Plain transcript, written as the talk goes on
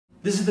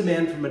This is the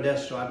man from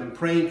Modesto. I've been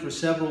praying for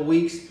several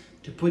weeks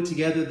to put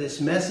together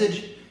this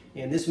message,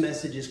 and this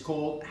message is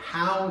called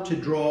How to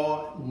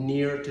Draw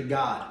Near to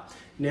God.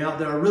 Now,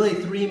 there are really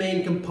three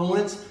main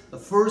components. The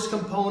first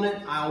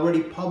component, I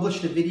already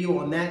published a video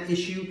on that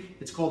issue.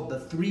 It's called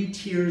The 3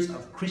 Tiers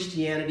of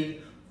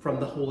Christianity from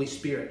the Holy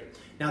Spirit.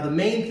 Now, the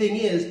main thing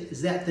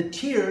is that the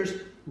tiers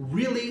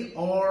really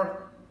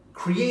are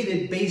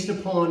created based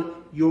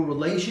upon your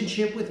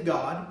relationship with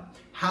God,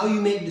 how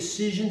you make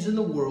decisions in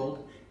the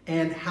world,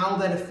 and how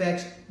that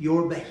affects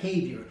your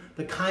behavior,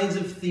 the kinds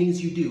of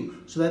things you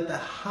do. So that the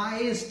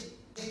highest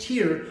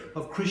tier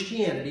of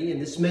Christianity, in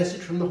this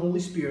message from the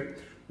Holy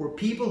Spirit, were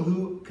people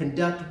who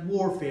conduct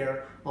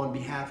warfare on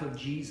behalf of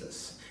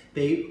Jesus.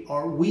 They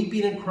are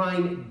weeping and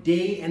crying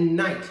day and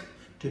night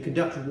to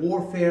conduct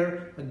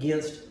warfare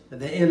against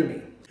the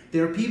enemy.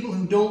 There are people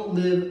who don't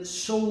live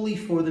solely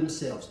for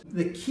themselves.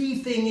 The key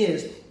thing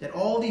is that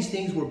all these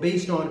things were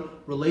based on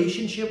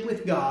relationship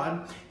with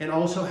God, and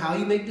also how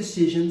you make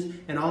decisions,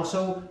 and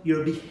also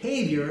your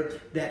behavior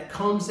that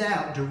comes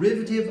out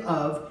derivative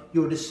of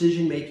your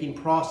decision-making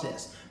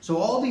process. So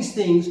all these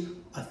things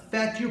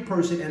affect your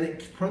person,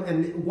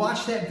 and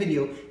watch that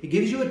video. It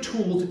gives you a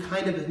tool to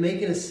kind of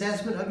make an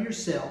assessment of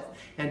yourself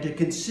and to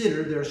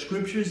consider. There are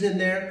scriptures in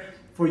there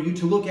for you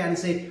to look at and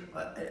say,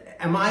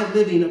 am I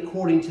living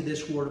according to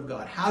this Word of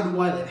God? How do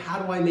I live? How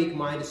do I make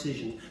my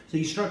decisions? So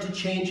you start to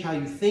change how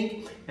you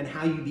think and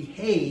how you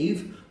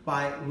behave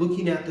by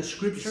looking at the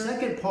Scripture. The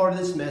second part of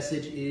this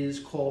message is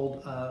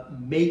called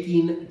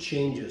making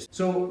changes.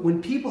 So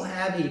when people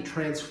have a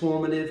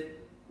transformative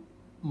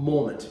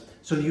moment,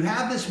 so you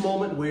have this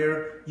moment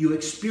where you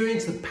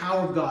experience the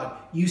power of God.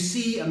 You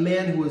see a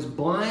man who is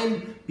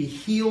blind be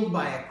healed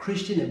by a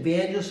Christian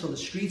evangelist on the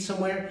street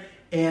somewhere,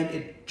 and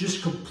it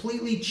just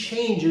completely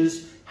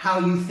changes how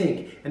you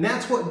think. And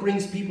that's what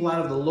brings people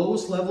out of the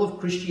lowest level of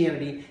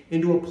Christianity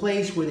into a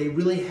place where they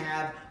really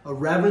have a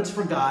reverence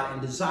for God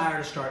and desire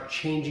to start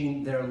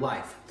changing their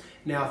life.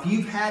 Now, if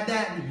you've had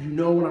that, you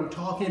know what I'm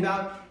talking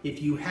about.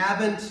 If you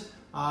haven't,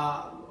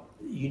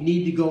 you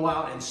need to go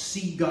out and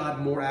seek God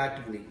more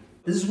actively.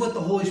 This is what the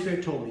Holy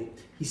Spirit told me.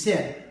 He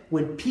said,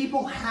 when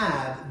people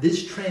have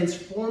this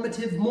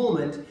transformative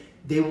moment,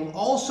 they will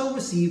also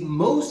receive,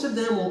 most of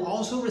them will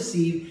also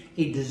receive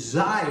a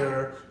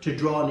desire to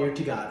draw near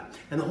to God.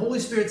 And the Holy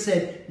Spirit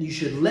said, you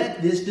should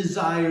let this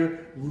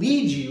desire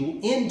lead you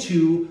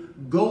into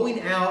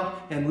going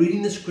out and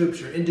reading the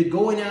Scripture, into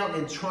going out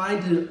and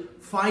trying to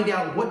find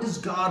out, what does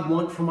God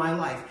want for my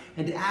life?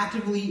 And to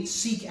actively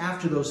seek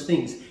after those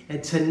things,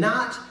 and to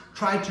not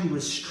try to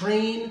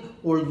restrain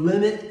or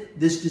limit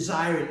this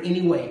desire in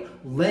any way.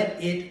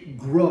 Let it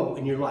grow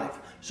in your life.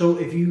 So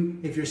if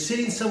you're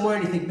sitting somewhere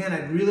and you think, man,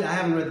 I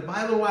haven't read the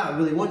Bible in a while, I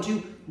really want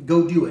to,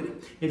 go do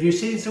it. If you're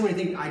sitting somewhere and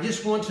you think, I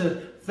just want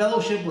to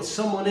fellowship with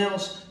someone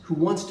else who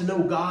wants to know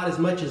God as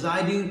much as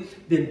I do,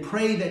 then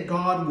pray that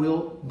God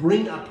will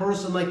bring a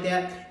person like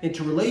that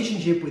into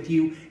relationship with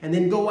you, and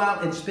then go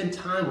out and spend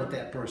time with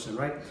that person,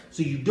 right?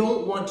 So you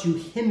don't want to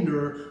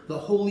hinder the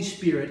Holy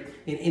Spirit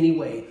in any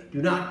way.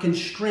 Do not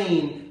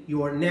constrain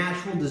your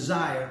natural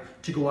desire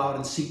to go out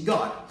and seek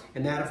God.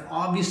 And that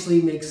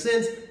obviously makes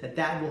sense,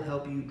 that will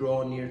help you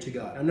draw near to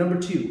God. Now, number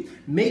 2,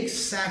 make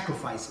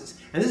sacrifices.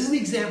 And this is the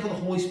example the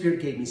Holy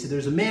Spirit gave me. He said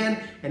there's a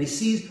man and he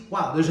sees,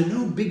 wow, there's a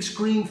new big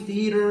screen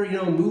theater,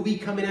 movie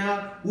coming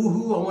out.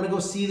 Woohoo, I want to go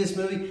see this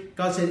movie.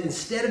 God said,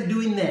 instead of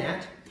doing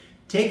that,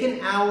 take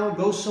an hour,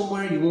 go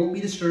somewhere you won't be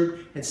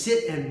disturbed, and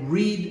sit and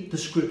read the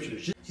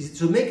Scriptures.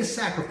 So make a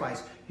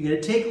sacrifice. You're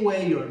going to take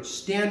away your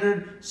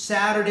standard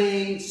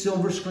Saturday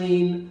silver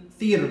screen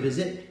theater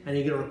visit, and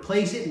you're going to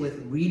replace it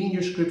with reading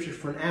your Scripture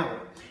for an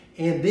hour.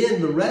 And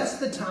then the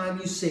rest of the time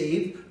you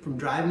save from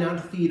driving out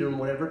to theater and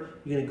whatever,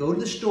 you're going to go to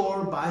the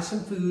store, buy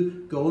some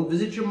food, go and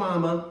visit your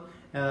mama,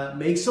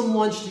 make some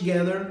lunch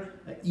together,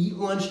 eat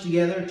lunch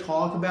together,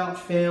 talk about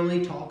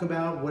family, talk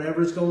about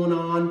whatever's going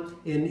on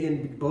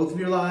in both of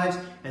your lives,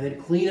 and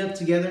then clean up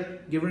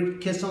together, give her a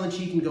kiss on the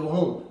cheek, and go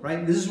home,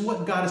 right? This is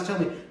what God is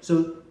telling me.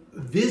 So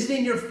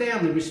visiting your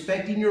family,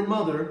 respecting your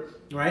mother,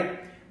 right?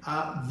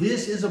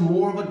 This is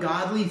more of a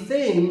godly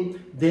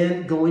thing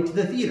than going to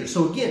the theater.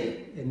 So again,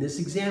 in this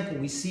example,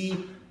 we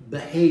see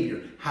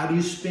behavior. How do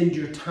you spend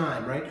your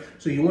time, right?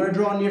 So you want to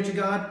draw near to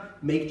God,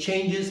 make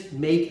changes,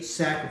 make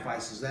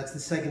sacrifices. That's the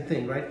second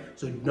thing, right?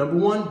 So number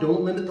 1,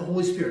 don't limit the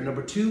Holy Spirit.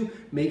 Number 2,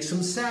 make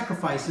some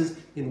sacrifices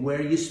in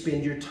where you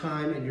spend your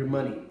time and your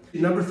money.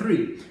 Number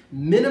 3,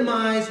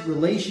 minimize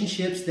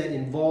relationships that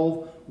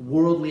involve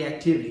worldly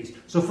activities.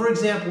 So for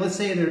example, let's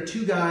say there are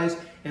 2 guys,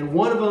 and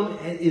one of them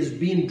is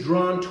being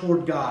drawn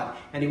toward God,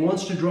 and he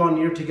wants to draw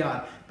near to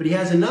God. But he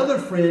has another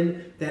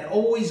friend that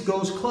always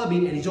goes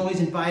clubbing, and he's always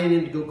inviting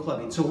him to go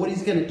clubbing. So what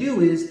he's going to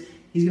do is,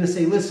 he's going to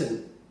say,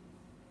 listen,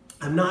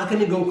 I'm not going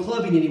to go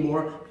clubbing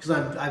anymore because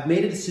I've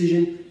made a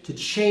decision to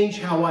change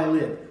how I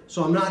live.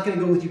 So I'm not going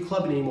to go with you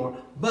clubbing anymore.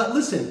 But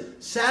listen,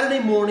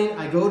 Saturday morning,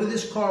 I go to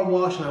this car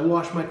wash and I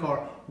wash my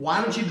car.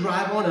 Why don't you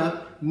drive on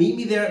up, meet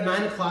me there at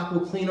 9 o'clock,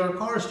 we'll clean our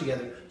cars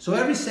together. So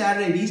every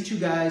Saturday, these 2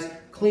 guys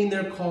clean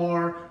their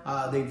car,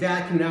 they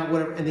vacuum it out,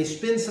 whatever, and they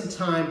spend some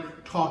time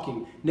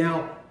talking.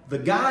 Now, the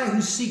guy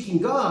who's seeking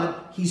God,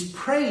 he's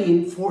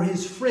praying for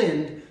his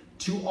friend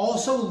to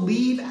also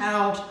leave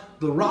out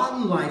the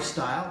rotten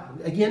lifestyle,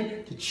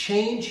 again, to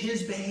change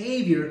his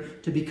behavior,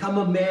 to become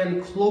a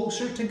man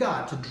closer to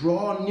God, to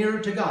draw nearer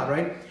to God,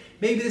 right?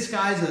 Maybe this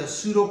guy's a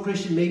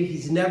pseudo-Christian, maybe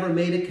he's never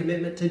made a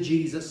commitment to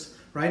Jesus,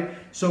 right?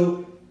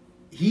 So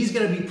he's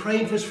going to be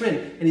praying for his friend,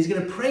 and he's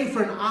going to pray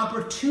for an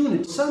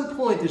opportunity. At some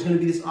point, there's going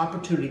to be this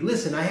opportunity.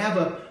 Listen, I have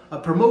a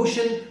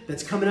promotion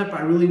that's coming up.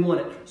 I really want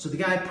it. So the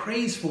guy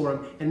prays for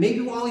him, and maybe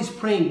while he's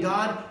praying,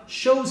 God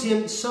shows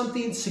him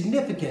something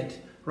significant,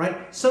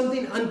 right?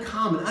 Something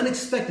uncommon,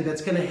 unexpected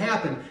that's going to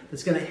happen,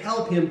 that's going to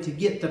help him to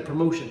get the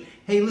promotion.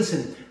 Hey,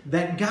 listen,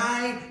 that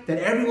guy that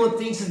everyone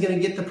thinks is going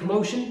to get the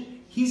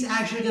promotion, he's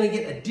actually going to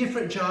get a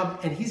different job,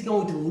 and he's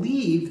going to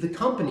leave the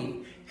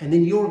company, and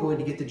then you're going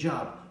to get the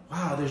job.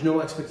 Wow, there's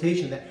no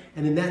expectation of that.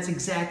 And then that's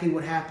exactly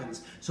what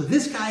happens. So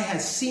this guy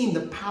has seen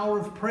the power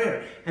of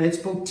prayer, and it's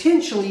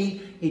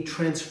potentially a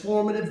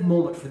transformative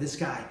moment for this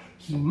guy.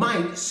 He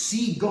might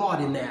see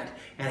God in that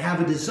and have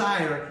a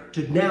desire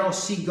to now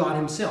see God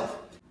himself.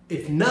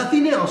 If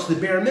nothing else, the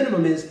bare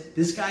minimum is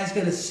this guy's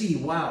going to see,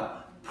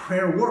 wow,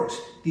 prayer works.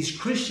 These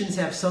Christians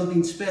have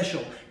something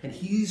special, and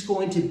he's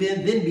going to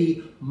then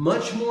be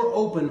much more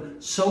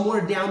open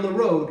somewhere down the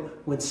road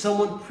when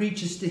someone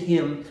preaches to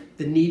him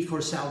the need for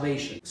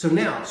salvation. So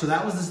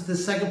that was the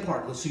second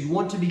part. So you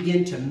want to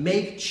begin to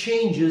make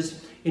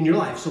changes in your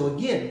life. So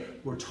again,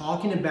 we're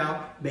talking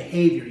about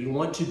behavior. You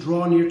want to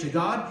draw near to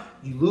God,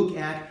 you look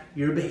at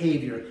your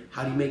behavior.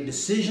 How do you make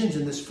decisions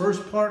in this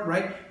first part,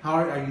 right? How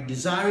are you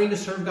desiring to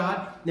serve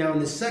God? Now in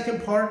the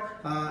second part,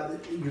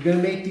 you're going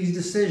to make these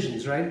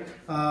decisions, right?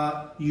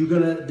 You're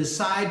going to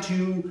decide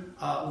to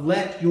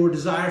let your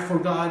desire for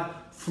God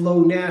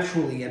flow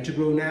naturally and to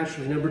grow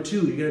naturally. Number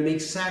 2, you're going to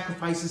make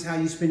sacrifices how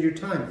you spend your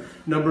time.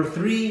 Number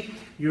 3,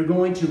 you're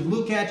going to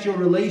look at your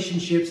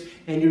relationships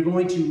and you're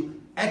going to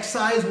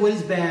excise what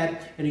is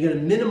bad, and you're going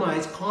to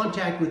minimize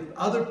contact with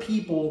other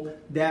people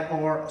that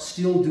are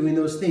still doing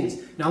those things.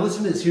 Now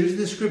listen to this. Here's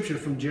the scripture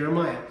from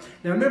Jeremiah.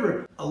 Now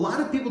remember, a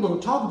lot of people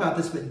don't talk about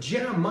this, but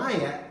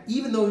Jeremiah,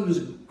 even though he was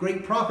a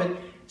great prophet,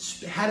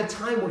 had a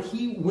time where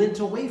he went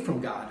away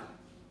from God,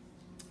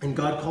 and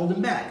God called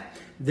him back.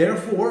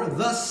 Therefore,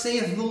 thus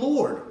saith the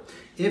Lord,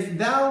 if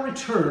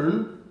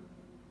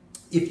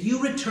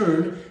you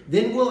return,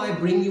 then will I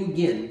bring you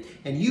again,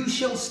 and you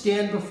shall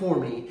stand before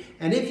me.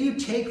 And if you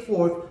take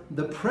forth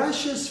the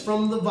precious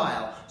from the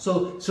vile.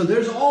 So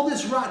there's all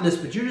this rottenness,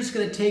 but you're just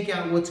going to take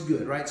out what's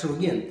good, right? So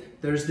again,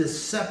 there's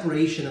this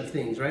separation of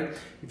things, right?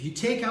 If you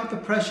take out the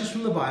precious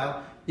from the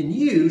vile, then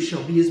you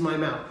shall be as my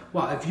mouth.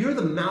 Wow, if you're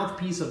the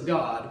mouthpiece of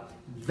God,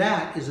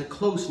 that is a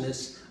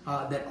closeness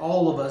that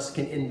all of us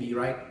can envy,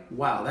 right?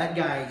 Wow, that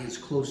guy is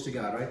close to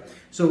God, right?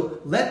 So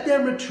let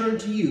them return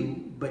to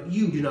you, but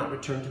you do not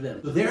return to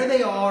them. So there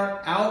they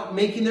are, out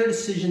making their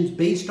decisions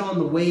based on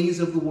the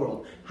ways of the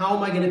world. How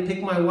am I going to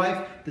pick my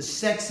wife? The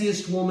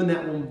sexiest woman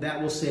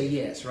that will say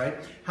yes, right?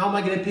 How am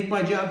I going to pick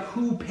my job?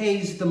 Who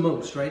pays the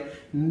most, right?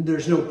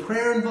 There's no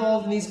prayer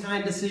involved in these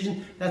kind of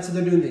decisions. That's what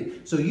they're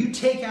doing. So you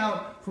take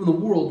out from the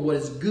world what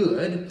is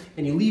good,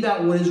 and you leave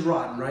out what is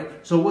rotten, right?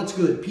 So what's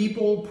good?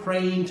 People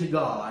praying to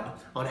God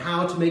on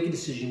how to make a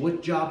decision,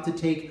 what job to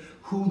take,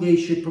 who they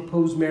should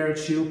propose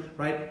marriage to,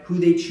 right? Who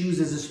they choose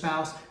as a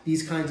spouse,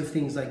 these kinds of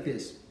things like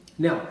this.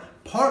 Now,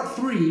 part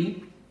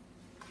 3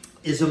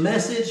 is a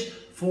message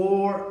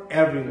for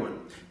everyone.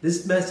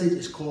 This message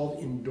is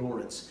called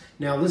endurance.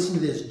 Now listen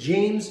to this,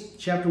 James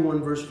chapter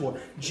 1 verse 4.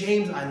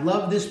 James, I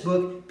love this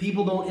book.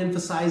 People don't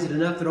emphasize it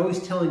enough. They're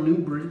always telling new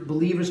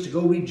believers to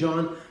go read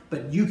John,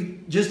 but you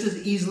could just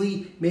as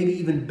easily, maybe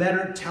even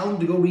better, tell them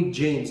to go read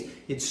James.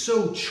 It's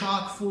so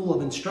chock full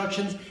of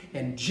instructions,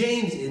 and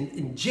James,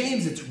 in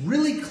James it's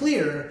really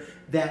clear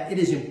that it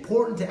is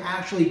important to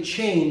actually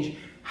change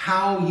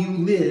how you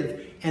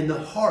live and the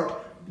heart,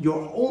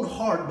 your own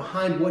heart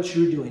behind what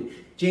you're doing.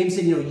 James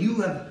said,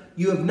 you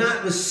have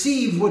not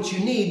received what you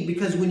need,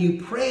 because when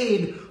you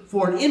prayed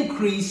for an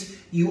increase,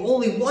 you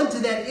only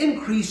wanted that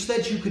increase so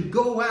that you could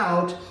go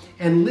out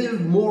and live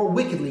more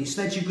wickedly,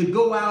 so that you could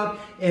go out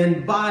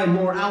and buy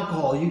more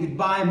alcohol, you could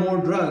buy more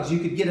drugs, you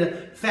could get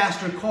a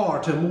faster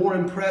car to more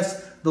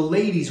impress the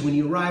ladies when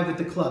you arrive at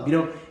the club.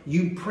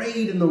 You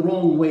prayed in the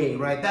wrong way,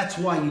 right? That's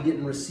why you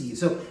didn't receive.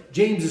 So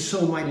James is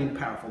so mighty and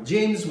powerful.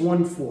 James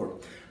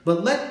 1:4.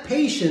 But let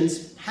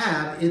patience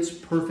have its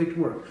perfect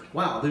work.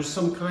 Wow, there's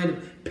some kind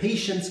of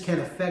patience can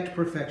affect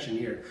perfection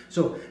here.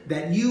 So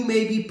that you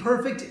may be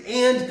perfect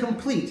and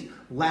complete,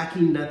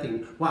 lacking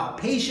nothing. Wow,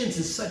 patience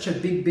is such a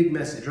big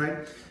message,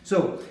 right?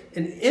 So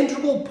an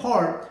integral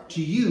part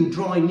to you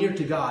drawing near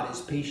to God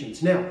is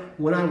patience. Now,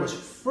 when I was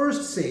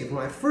first saved,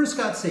 when I first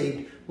got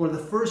saved, one of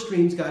the first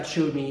dreams God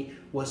showed me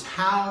was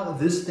how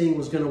this thing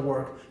was going to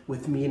work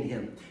with me and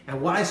him. And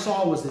what I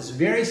saw was this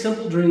very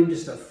simple dream,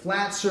 just a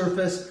flat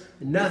surface,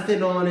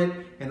 nothing on it,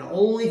 and the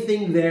only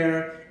thing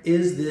there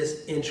is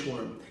this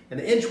inchworm. And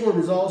the inchworm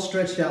is all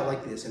stretched out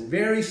like this, and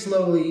very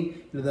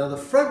slowly, now the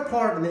front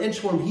part of the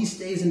inchworm, he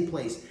stays in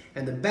place,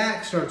 and the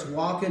back starts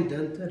walking,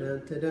 dun, dun,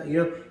 dun, dun,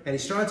 dun, and he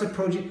starts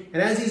approaching,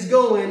 and as he's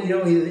going, the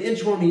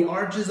inchworm, he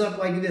arches up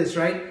like this,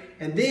 right?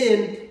 And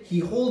then he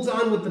holds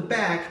on with the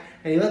back,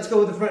 and he lets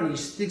go with the front, and he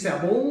sticks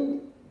out,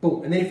 boom,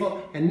 boom, and then he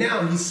falls, and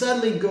now he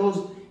suddenly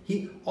goes,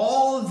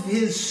 all of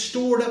his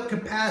stored up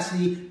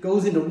capacity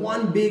goes into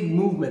one big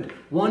movement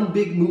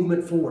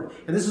forward.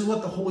 And this is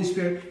what the Holy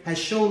Spirit has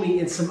shown me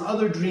in some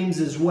other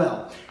dreams as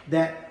well,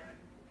 that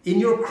in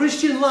your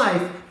Christian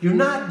life, you're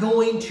not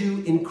going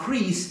to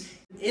increase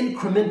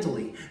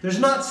incrementally. There's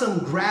not some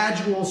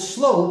gradual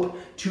slope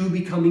to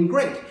becoming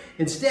great.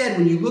 Instead,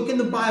 when you look in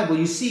the Bible,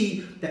 you see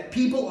that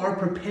people are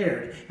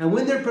prepared. And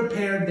when they're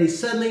prepared, they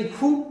suddenly,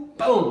 whoop,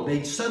 boom,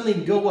 they suddenly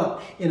go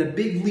up in a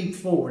big leap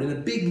forward, in a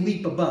big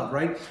leap above,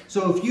 right?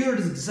 So if you're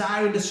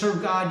desiring to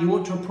serve God, you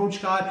want to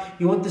approach God,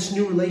 you want this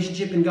new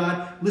relationship in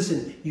God,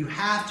 listen, you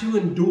have to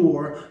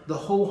endure the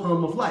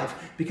ho-hum of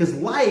life, because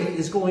life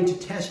is going to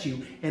test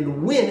you,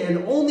 and when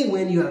and only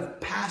when you have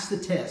passed the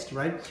test,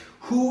 right?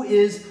 Who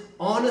is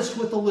honest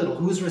with a little,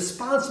 who is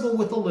responsible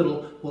with a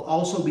little, will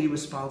also be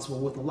responsible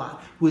with a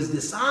lot. Who is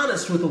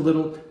dishonest with a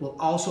little will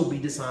also be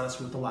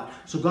dishonest with a lot.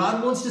 So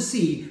God wants to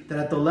see that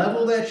at the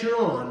level that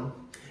you're on,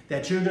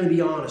 that you're going to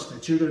be honest,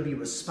 that you're going to be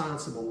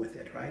responsible with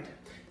it, right?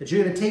 That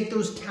you're going to take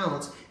those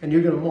talents and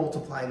you're going to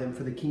multiply them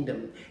for the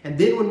kingdom. And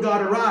then when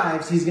God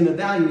arrives, he's going to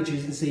evaluate you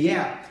and say,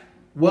 yeah,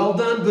 well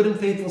done, good and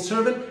faithful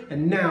servant.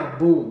 And now,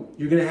 boom,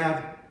 you're going to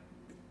have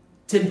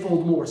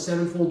tenfold more,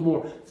 sevenfold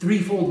more,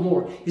 threefold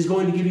more. He's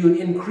going to give you an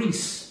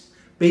increase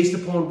based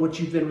upon what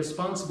you've been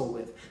responsible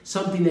with,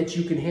 something that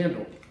you can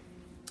handle.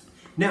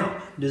 Now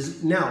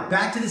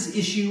back to this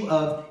issue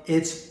of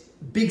it's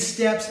big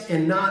steps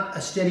and not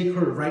a steady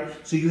curve,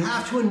 right? So you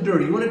have to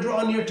endure. You want to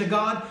draw near to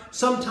God?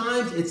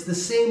 Sometimes it's the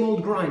same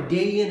old grind,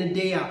 day in and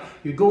day out.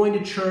 You're going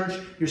to church,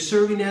 you're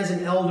serving as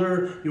an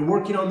elder, you're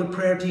working on the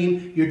prayer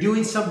team, you're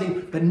doing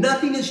something, but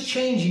nothing is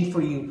changing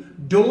for you.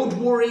 Don't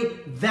worry,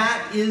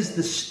 that is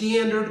the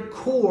standard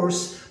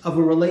course of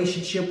a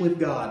relationship with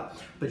God.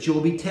 But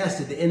you'll be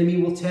tested. The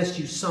enemy will test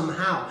you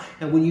somehow.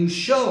 And when you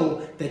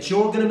show that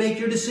you're going to make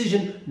your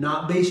decision,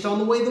 not based on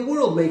the way the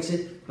world makes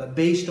it, but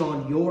based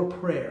on your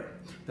prayer,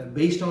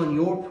 based on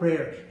your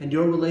prayer and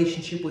your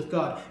relationship with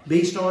God,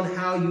 based on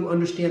how you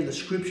understand the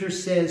Scripture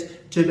says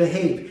to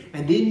behave.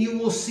 And then you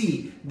will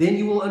see, then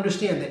you will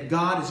understand that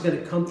God is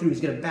going to come through.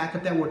 He's going to back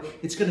up that word.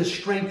 It's going to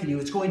strengthen you.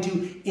 It's going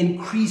to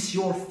increase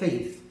your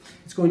faith.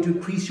 It's going to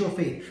increase your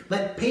faith.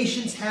 Let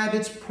patience have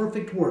its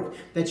perfect work,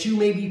 that you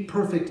may be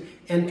perfect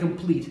and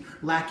complete,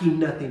 lacking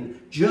nothing.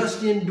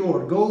 Just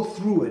endure. Go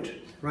through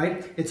it,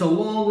 right? It's a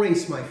long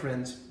race, my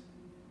friends.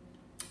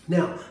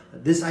 Now,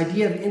 this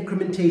idea of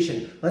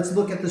incrementation, let's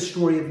look at the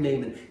story of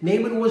Naaman.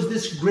 Naaman was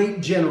this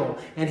great general,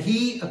 and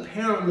he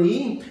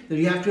apparently,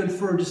 you have to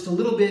infer just a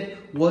little bit,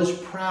 was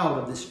proud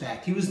of this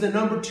fact. He was the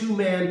number 2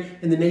 man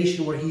in the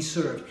nation where he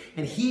served.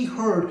 And he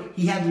heard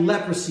he had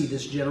leprosy,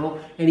 this general,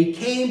 and he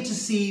came to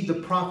see the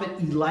prophet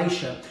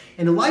Elisha.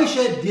 And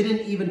Elisha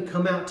didn't even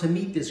come out to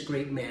meet this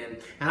great man.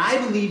 And I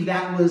believe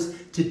that was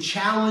to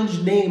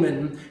challenge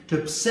Naaman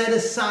to set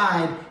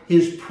aside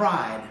his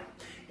pride.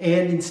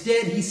 And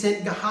instead, he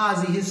sent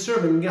Gehazi, his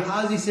servant. And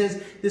Gehazi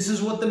says, this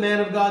is what the man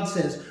of God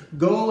says.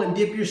 Go and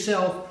dip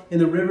yourself in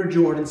the river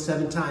Jordan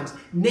 7 times.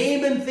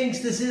 Naaman thinks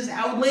this is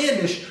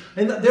outlandish.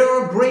 And there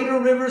are greater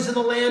rivers in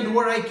the land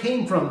where I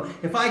came from.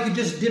 If I could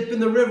just dip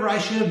in the river, I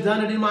should have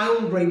done it in my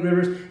own great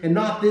rivers and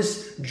not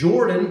this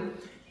Jordan.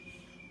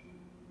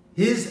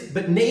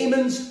 But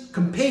Naaman's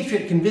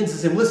compatriot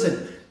convinces him,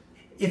 listen,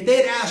 if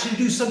they had asked you to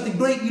do something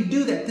great, you'd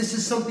do that. This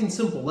is something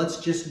simple. Let's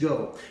just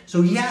go.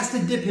 So he has to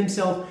dip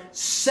himself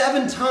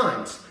 7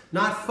 times.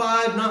 Not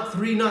 5, not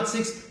 3, not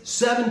 6,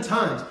 7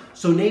 times.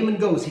 So Naaman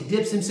goes. He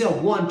dips himself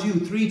 1, 2,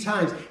 3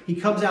 times. He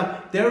comes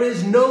out. There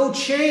is no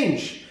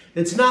change.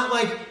 It's not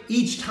like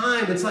each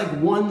time it's like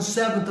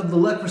 1/7 of the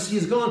leprosy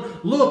is gone.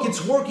 Look,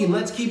 it's working.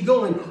 Let's keep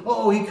going.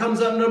 Oh, he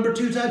comes up number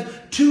 2 times.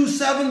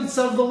 2/7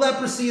 of the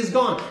leprosy is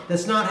gone.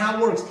 That's not how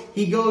it works.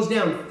 He goes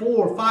down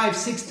 4, 5,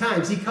 6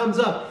 times. He comes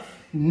up.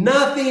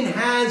 Nothing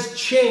has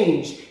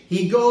changed.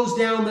 He goes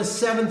down the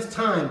 7th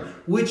time,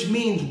 which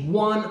means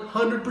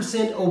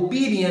 100%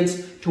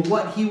 obedience to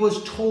what he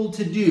was told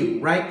to do,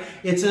 right?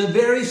 It's a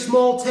very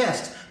small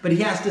test, but he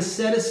has to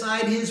set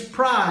aside his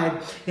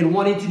pride in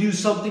wanting to do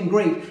something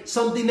great,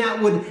 something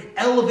that would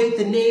elevate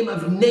the name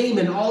of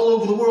Naaman all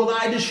over the world.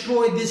 I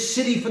destroyed this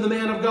city for the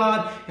man of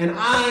God, and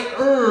I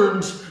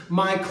earned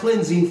my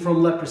cleansing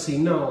from leprosy.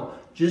 No,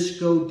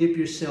 just go dip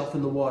yourself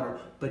in the water.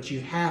 but you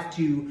have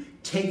to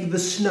take the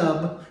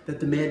snub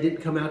that the man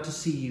didn't come out to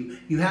see you.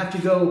 You have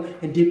to go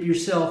and dip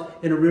yourself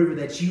in a river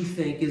that you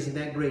think isn't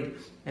that great,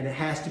 and it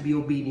has to be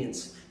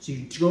obedience. So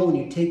you go and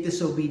you take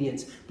this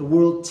obedience. The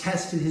world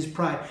tested his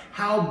pride.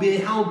 How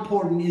big, how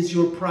important is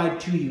your pride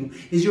to you?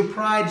 Is your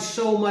pride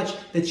so much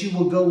that you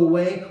will go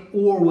away,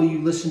 or will you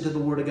listen to the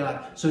word of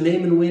God? So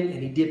Naaman went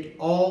and he dipped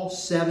all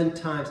 7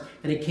 times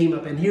and he came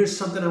up. And here's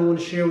something I want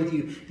to share with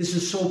you. This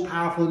is so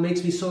powerful. It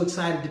makes me so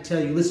excited to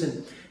tell you.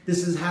 Listen,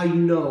 this is how you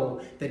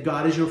know that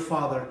God is your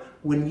Father.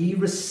 When you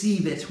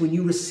receive it, when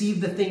you receive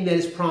the thing that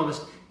is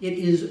promised, it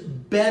is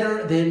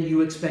better than you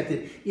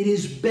expected. It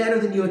is better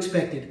than you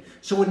expected.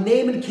 So when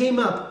Naaman came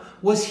up,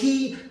 was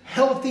he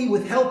healthy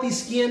with healthy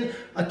skin,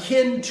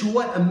 akin to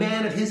what a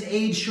man of his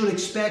age should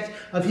expect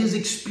of his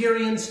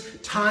experience,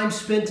 time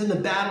spent in the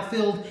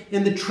battlefield,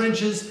 in the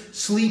trenches,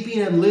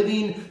 sleeping and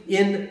living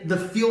in the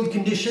field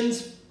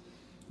conditions?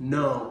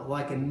 No,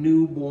 like a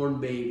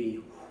newborn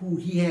baby.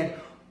 He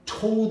had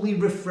totally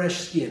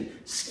refreshed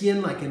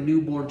skin like a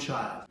newborn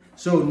child.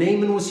 So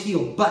Naaman was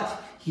healed,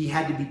 but he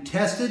had to be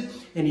tested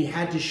and he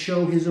had to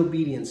show his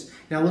obedience.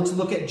 Now let's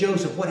look at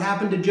Joseph. What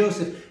happened to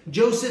Joseph?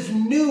 Joseph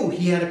knew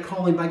he had a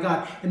calling by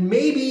God. And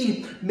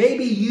maybe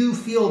you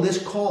feel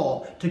this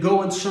call to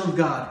go and serve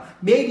God.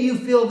 Maybe you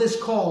feel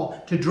this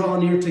call to draw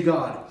near to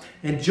God.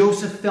 And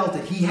Joseph felt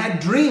it. He had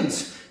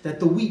dreams that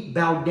the wheat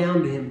bowed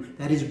down to him,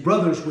 that his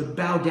brothers would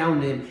bow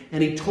down to him.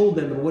 And he told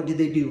them, and what did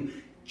they do?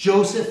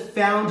 Joseph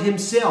found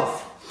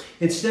himself,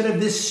 instead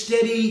of this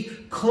steady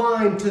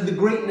climb to the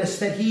greatness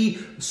that he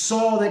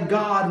saw that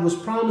God was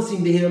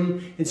promising to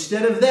him,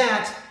 instead of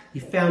that, he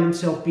found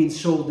himself being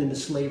sold into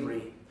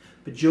slavery.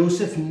 But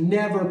Joseph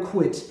never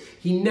quit.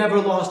 He never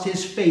lost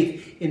his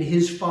faith in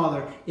his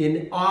Father,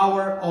 in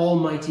our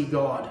Almighty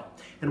God.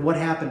 And what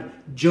happened?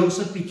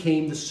 Joseph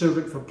became the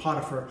servant for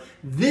Potiphar.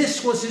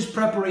 This was his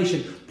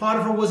preparation.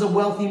 Potiphar was a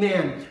wealthy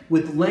man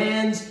with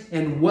lands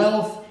and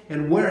wealth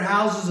and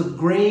warehouses of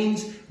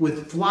grains,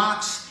 with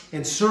flocks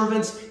and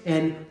servants,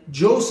 and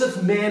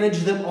Joseph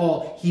managed them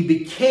all. He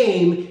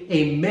became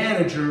a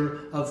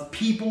manager of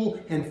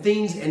people and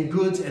things and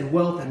goods and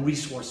wealth and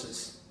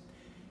resources.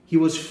 He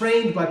was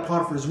framed by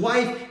Potiphar's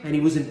wife, and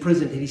he was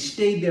imprisoned, and he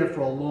stayed there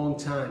for a long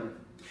time.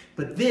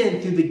 But then,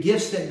 through the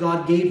gifts that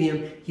God gave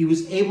him, he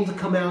was able to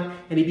come out,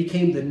 and he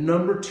became the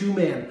number 2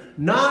 man.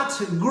 Not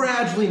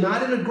gradually,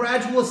 not in a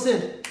gradual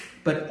ascent,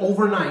 but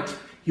overnight.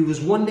 He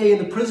was one day in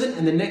the prison,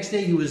 and the next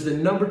day he was the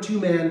number 2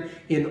 man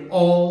in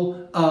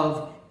all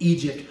of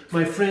Egypt.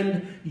 My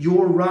friend,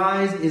 your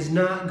rise is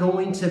not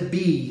going to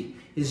be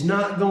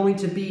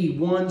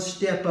one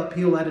step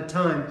uphill at a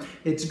time.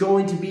 It's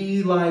going to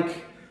be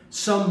like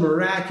some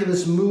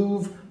miraculous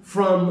move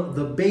from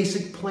the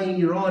basic plane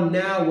you're on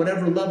now,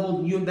 whatever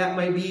level that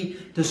might be,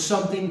 to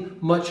something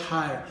much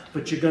higher.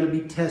 But you're going to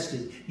be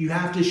tested. You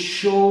have to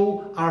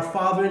show our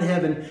Father in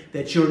heaven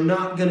that you're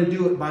not going to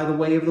do it by the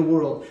way of the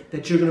world,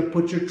 that you're going to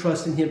put your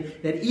trust in Him.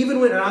 That even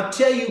when, and I'll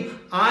tell you,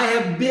 I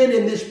have been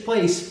in this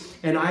place,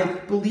 and I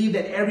believe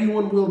that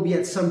everyone will be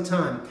at some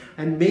time.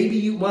 And maybe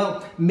you will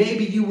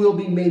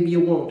be, maybe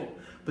you won't.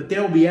 But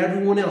there will be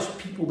everyone else,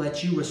 people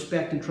that you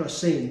respect and trust,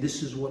 saying,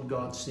 this is what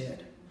God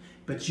said.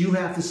 But you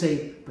have to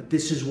say, but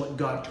this is what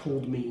God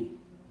told me.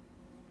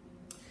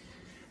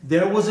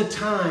 There was a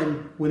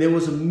time when there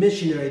was a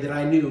missionary that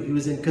I knew. He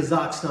was in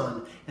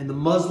Kazakhstan, and the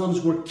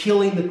Muslims were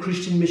killing the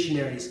Christian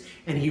missionaries.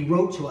 And he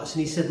wrote to us,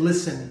 and he said,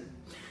 listen,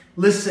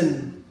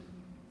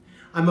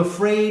 I'm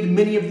afraid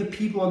many of the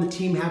people on the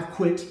team have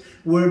quit.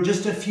 We're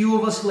just a few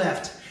of us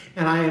left,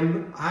 and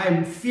I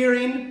am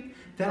fearing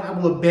that I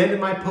will abandon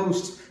my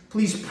post.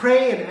 Please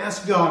pray and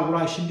ask God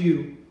what I should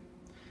do.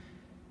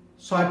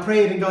 So I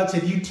prayed, and God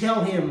said, you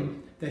tell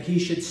him that he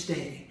should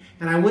stay.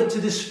 And I went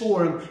to this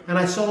forum, and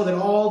I saw that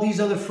all these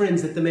other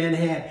friends that the man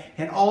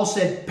had all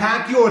said,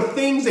 pack your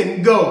things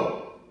and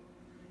go.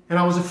 And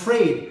I was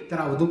afraid that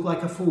I would look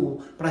like a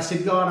fool. But I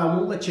said, God, I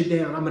won't let you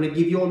down. I'm going to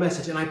give you a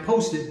message. And I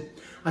posted,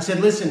 I said,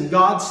 listen,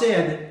 God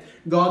said,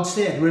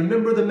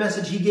 remember the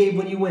message he gave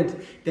when you went,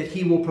 that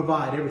he will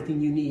provide everything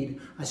you need.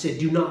 I said,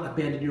 do not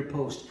abandon your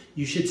post.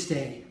 You should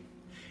stay.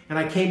 And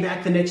I came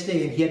back the next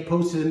day, and he had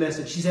posted a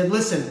message. He said,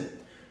 listen,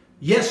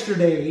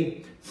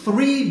 yesterday,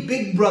 3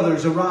 big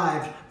brothers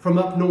arrived from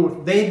up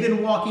north. They had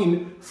been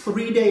walking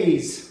 3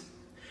 days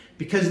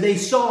because they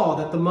saw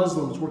that the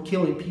Muslims were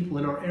killing people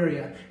in our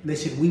area. And they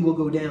said, we will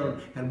go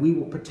down and we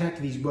will protect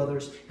these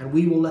brothers, and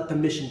we will let the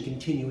mission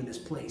continue in this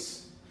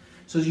place.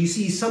 So you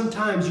see,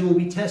 sometimes you will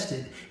be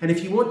tested. And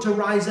if you want to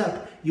rise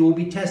up, you will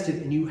be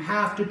tested. And you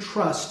have to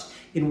trust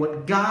in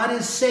what God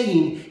is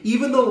saying.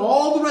 Even though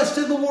all the rest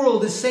of the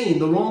world is saying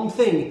the wrong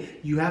thing,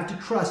 you have to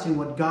trust in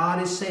what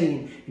God is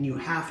saying, and you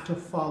have to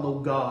follow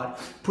God.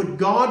 Put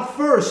God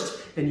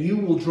first, and you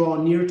will draw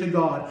near to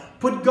God.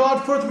 Put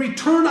God first,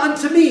 return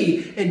unto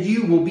me, and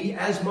you will be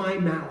as my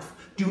mouth.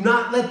 Do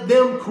not let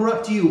them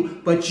corrupt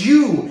you, but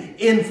you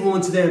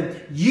influence them.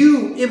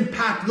 You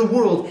impact the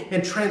world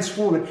and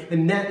transform it.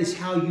 And that is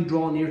how you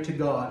draw near to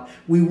God.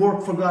 We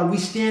work for God. We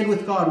stand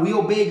with God. We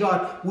obey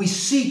God. We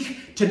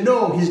seek to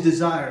know His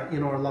desire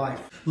in our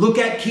life. Look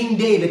at King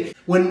David.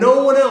 When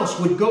no one else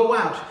would go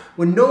out,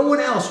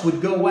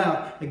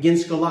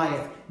 against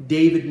Goliath,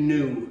 David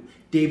knew.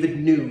 David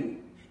knew.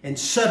 And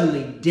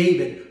suddenly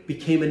David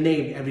became a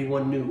name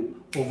everyone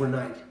knew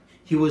overnight.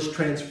 He was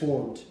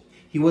transformed.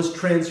 He was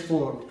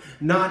transformed,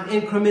 not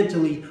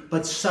incrementally,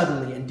 but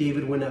suddenly, and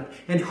David went up.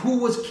 And who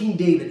was King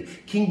David?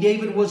 King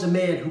David was a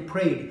man who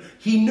prayed.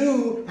 He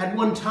knew at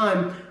one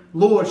time,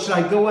 Lord, should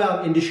I go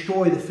out and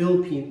destroy the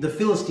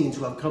Philistines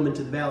who have come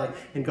into the valley?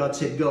 And God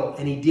said, go.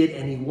 And he did,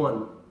 and he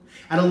won.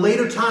 At a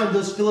later time,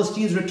 those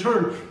Philistines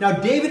returned. Now,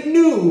 David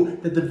knew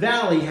that the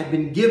valley had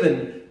been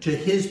given to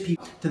his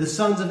people, to the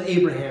sons of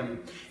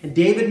Abraham. And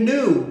David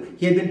knew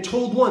he had been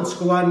told once,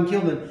 go out and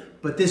kill them.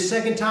 But this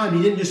second time,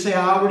 he didn't just say,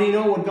 I already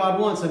know what God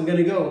wants, I'm going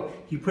to go.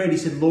 He prayed, he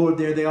said, Lord,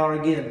 there they are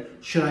again.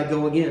 Should I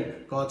go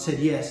again? God said,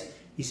 yes.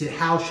 He said,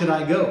 how should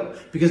I go?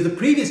 Because the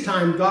previous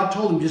time, God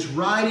told him, just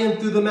ride in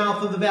through the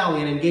mouth of the valley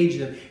and engage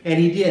them. And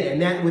he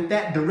did. And with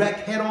that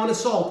direct head-on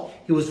assault,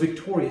 he was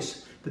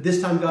victorious. But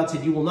this time, God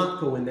said, you will not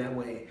go in that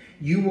way.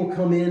 You will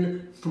come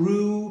in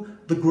through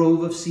the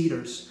grove of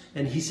cedars.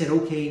 And he said,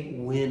 okay,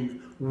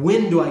 when?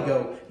 When do I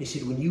go? He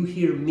said, when you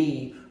hear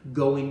me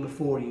going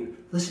before you.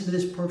 Listen to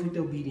this perfect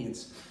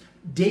obedience.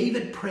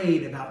 David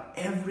prayed about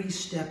every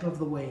step of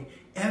the way.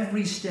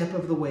 Every step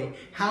of the way.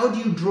 How do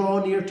you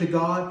draw near to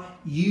God?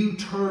 You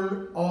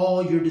turn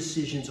all your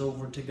decisions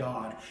over to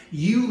God.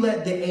 You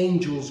let the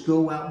angels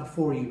go out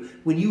before you.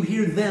 When you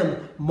hear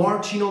them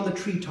marching on the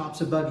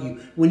treetops above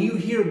you, when you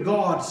hear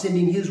God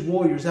sending his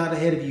warriors out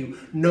ahead of you,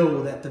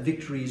 know that the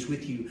victory is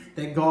with you,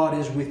 that God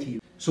is with you.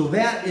 So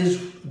that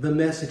is the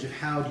message of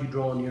how do you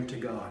draw near to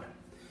God.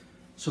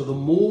 So the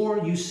more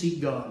you seek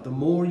God, the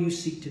more you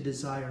seek to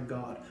desire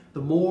God,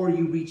 the more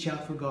you reach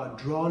out for God.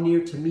 Draw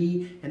near to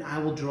me and I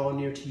will draw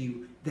near to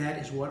you. That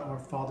is what our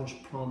Father's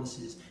promise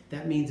is.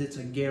 That means it's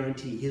a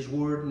guarantee. His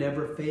word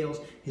never fails.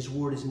 His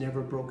word is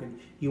never broken.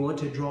 You want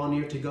to draw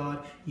near to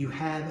God? You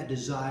have a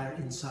desire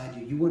inside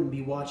you. You wouldn't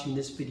be watching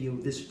this video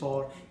this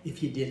far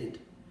if you didn't.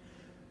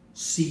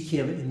 Seek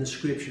him in the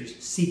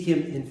scriptures. Seek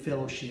him in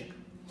fellowship.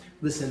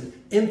 Listen,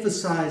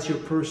 emphasize your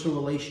personal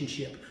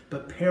relationship,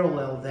 but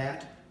parallel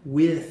that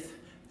with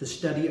the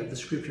study of the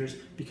scriptures,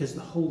 because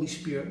the Holy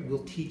Spirit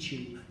will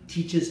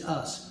teaches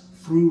us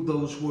through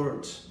those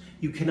words.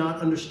 You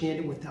cannot understand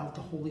it without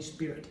the Holy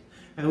Spirit.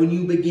 And when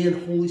you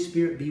begin, Holy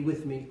Spirit, be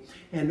with me.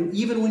 And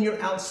even when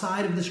you're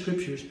outside of the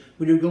scriptures,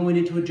 when you're going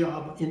into a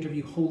job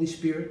interview, Holy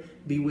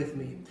Spirit, be with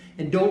me.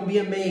 And don't be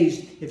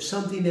amazed if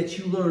something that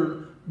you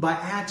learn by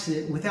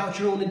accident, without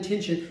your own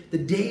intention, the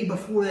day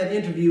before that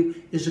interview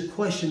is a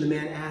question the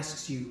man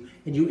asks you,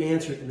 and you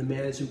answer it, and the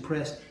man is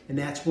impressed, and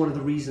that's one of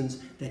the reasons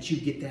that you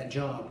get that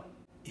job.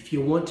 If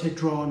you want to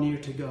draw near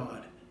to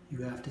God,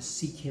 you have to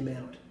seek him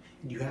out,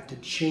 and you have to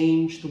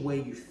change the way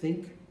you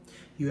think.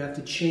 You have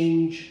to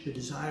change the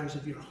desires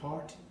of your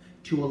heart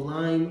to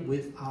align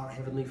with our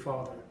Heavenly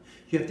Father.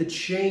 You have to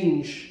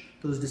change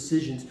those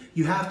decisions.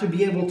 You have to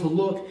be able to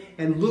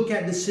look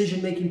at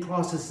decision-making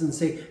processes and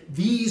say,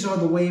 these are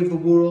the way of the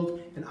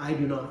world, and I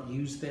do not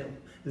use them.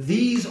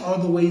 These are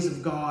the ways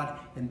of God,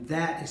 and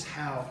that is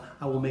how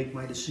I will make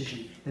my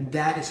decision. And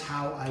that is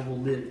how I will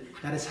live.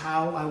 That is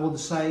how I will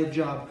decide a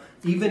job.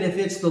 Even if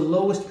it's the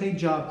lowest paid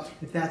job,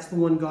 if that's the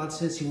one God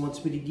says he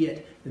wants me to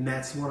get, then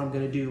that's what I'm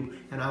going to do.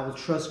 And I will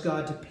trust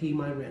God to pay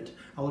my rent.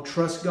 I will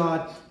trust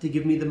God to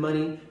give me the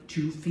money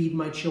to feed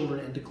my children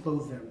and to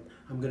clothe them.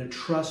 I'm going to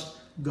trust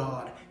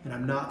God. And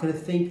I'm not going to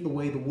think the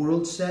way the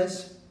world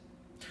says.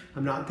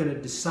 I'm not going to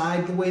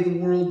decide the way the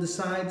world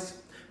decides.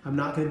 I'm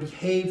not going to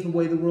behave the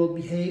way the world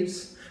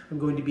behaves. I'm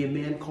going to be a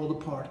man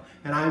called apart.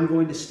 And I'm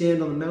going to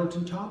stand on the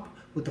mountaintop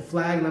with the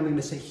flag, and I'm going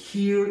to say,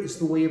 here is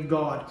the way of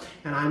God.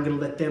 And I'm going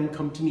to let them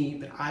come to me,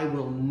 but I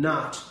will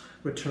not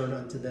return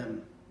unto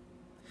them.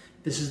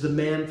 This is the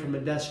man from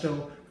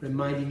Modesto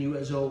reminding you,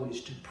 as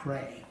always, to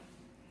pray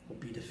or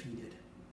be defeated.